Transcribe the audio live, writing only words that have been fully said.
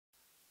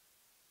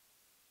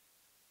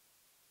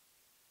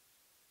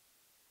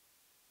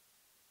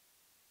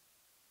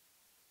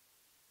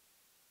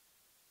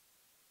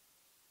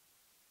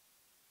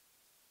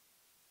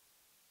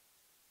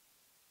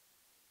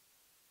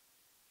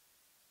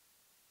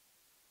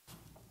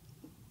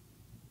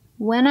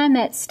When I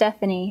met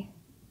Stephanie,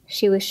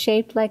 she was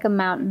shaped like a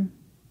mountain,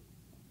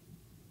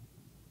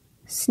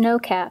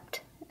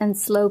 snow-capped and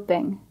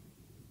sloping,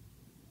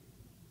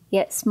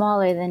 yet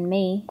smaller than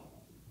me.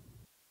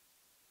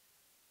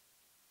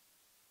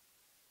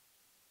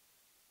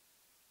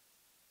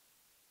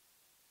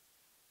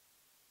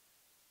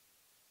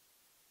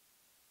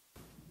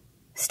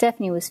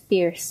 Stephanie was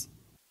fierce.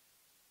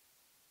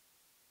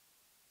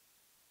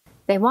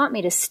 They want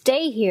me to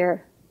stay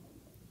here.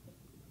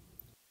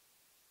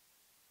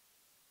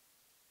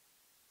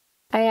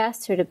 I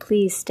asked her to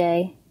please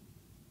stay.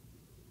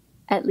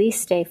 At least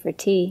stay for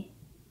tea.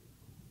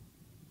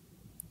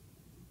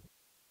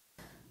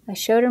 I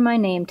showed her my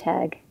name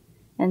tag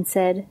and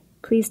said,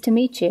 "Pleased to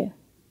meet you."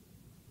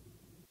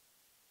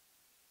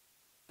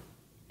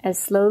 As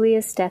slowly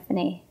as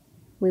Stephanie,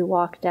 we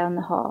walked down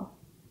the hall.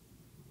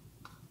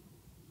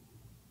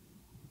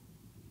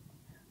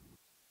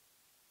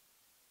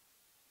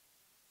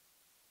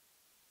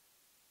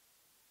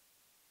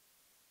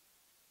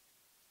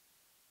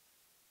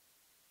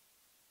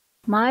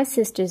 My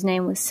sister's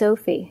name was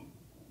Sophie,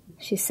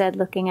 she said,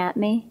 looking at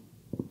me.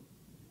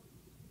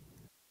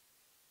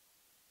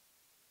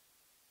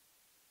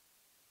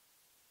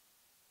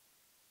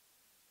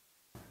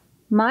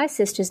 My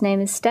sister's name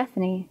is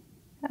Stephanie,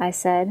 I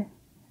said.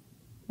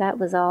 That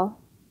was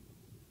all.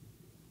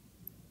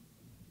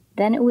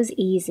 Then it was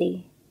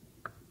easy.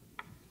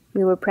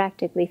 We were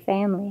practically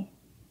family.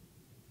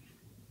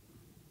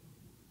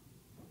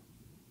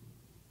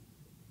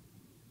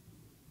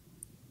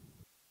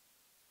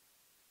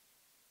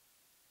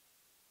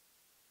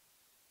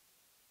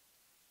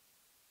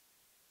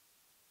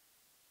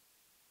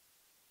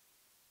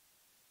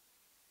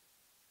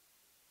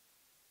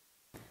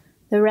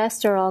 The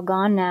rest are all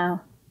gone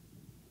now,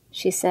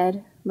 she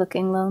said,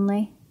 looking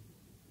lonely.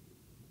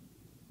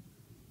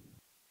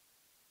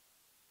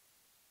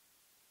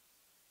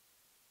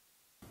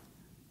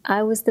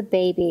 I was the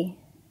baby,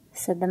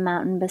 said the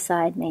mountain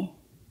beside me.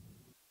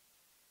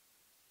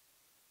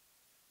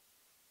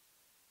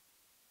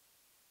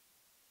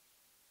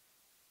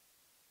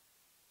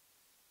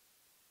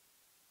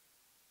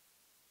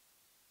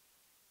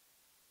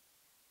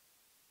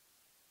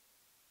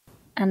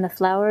 And the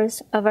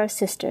flowers of our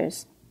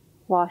sisters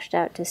washed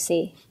out to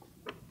sea.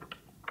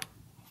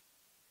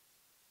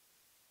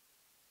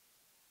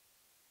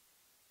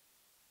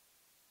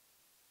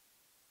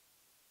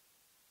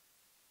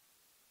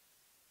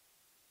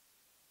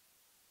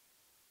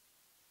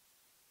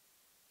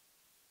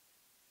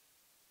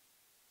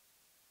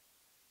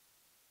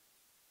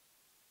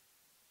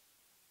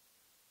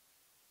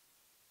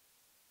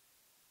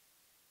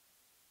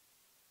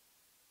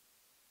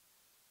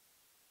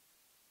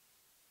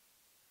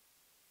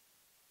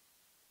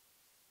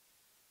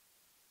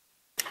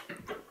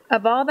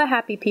 Of all the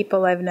happy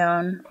people I've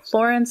known,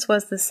 Florence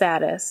was the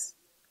saddest.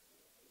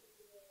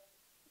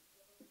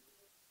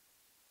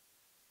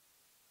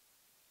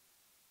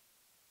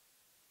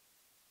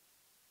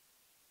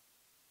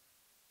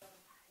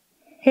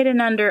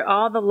 Hidden under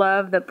all the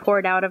love that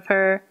poured out of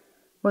her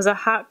was a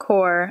hot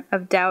core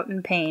of doubt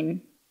and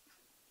pain.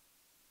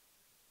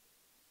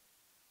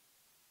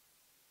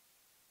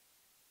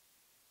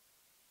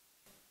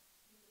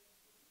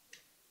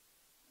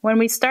 When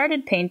we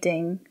started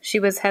painting, she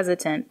was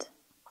hesitant,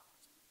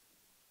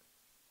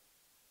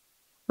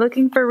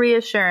 looking for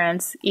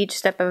reassurance each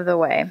step of the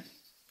way.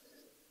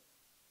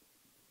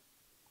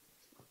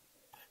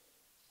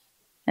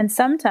 And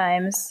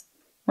sometimes,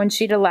 when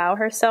she'd allow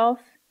herself,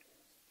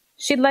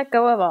 she'd let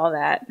go of all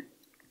that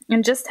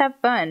and just have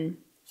fun.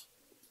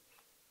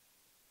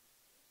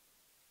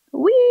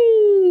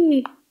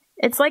 Whee!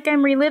 It's like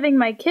I'm reliving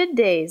my kid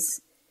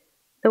days,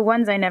 the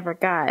ones I never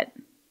got.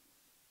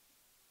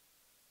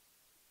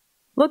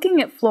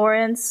 Looking at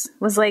Florence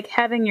was like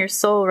having your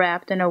soul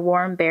wrapped in a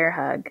warm bear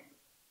hug.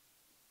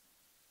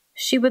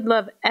 She would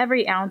love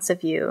every ounce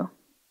of you,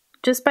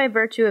 just by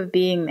virtue of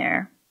being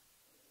there.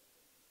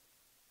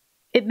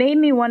 It made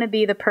me want to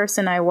be the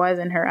person I was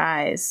in her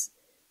eyes,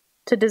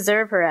 to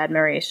deserve her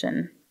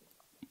admiration.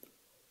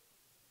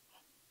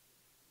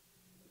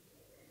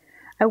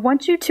 I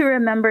want you to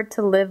remember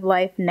to live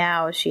life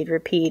now, she'd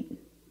repeat.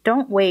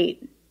 Don't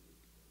wait.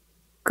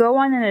 Go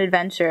on an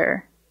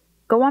adventure.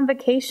 Go on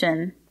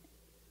vacation.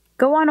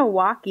 Go on a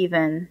walk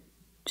even.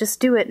 Just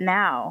do it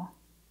now.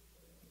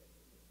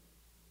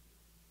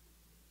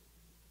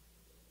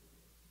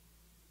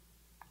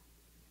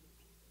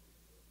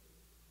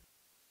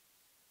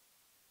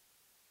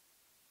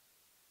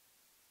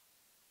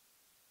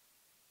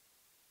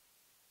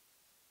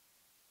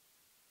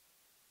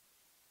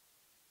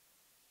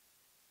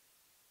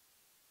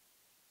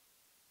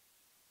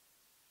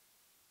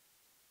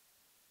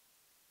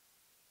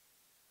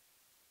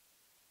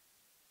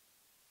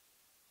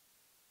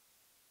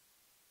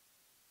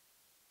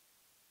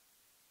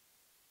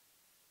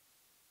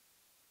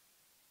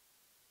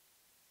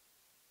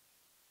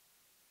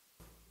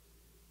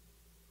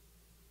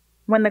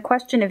 When the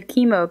question of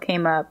chemo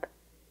came up,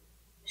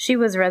 she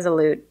was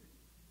resolute.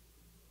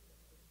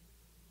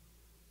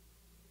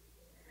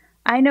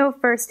 I know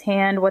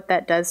firsthand what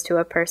that does to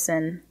a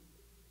person.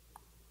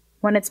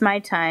 When it's my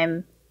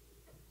time,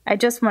 I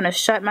just want to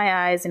shut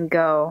my eyes and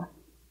go.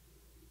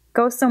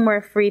 Go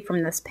somewhere free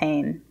from this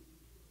pain.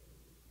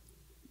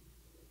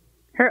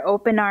 Her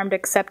open-armed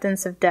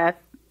acceptance of death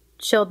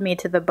chilled me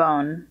to the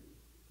bone.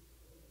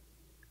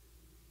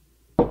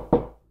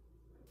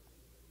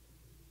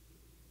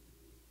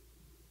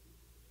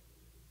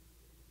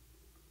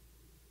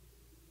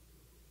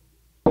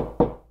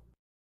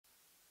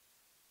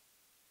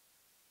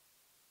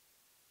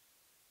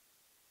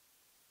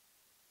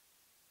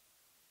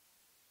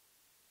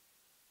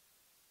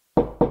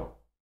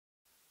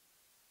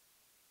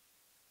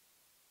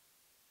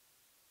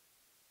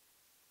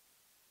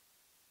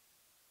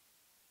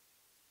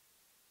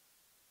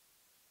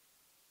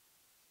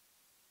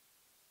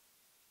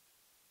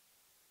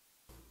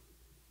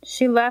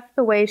 She left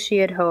the way she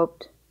had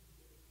hoped,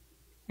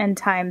 and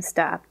time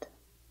stopped.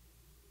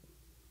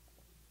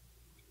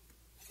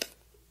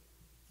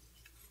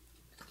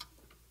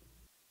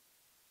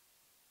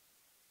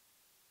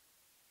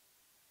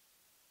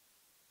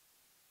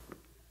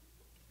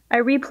 I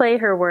replay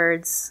her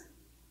words,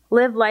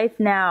 live life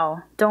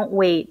now, don't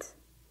wait,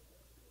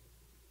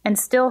 and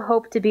still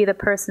hope to be the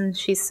person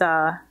she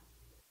saw.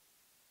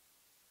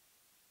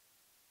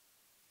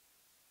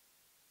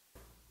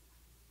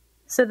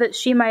 So that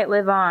she might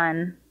live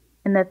on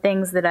in the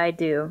things that I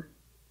do.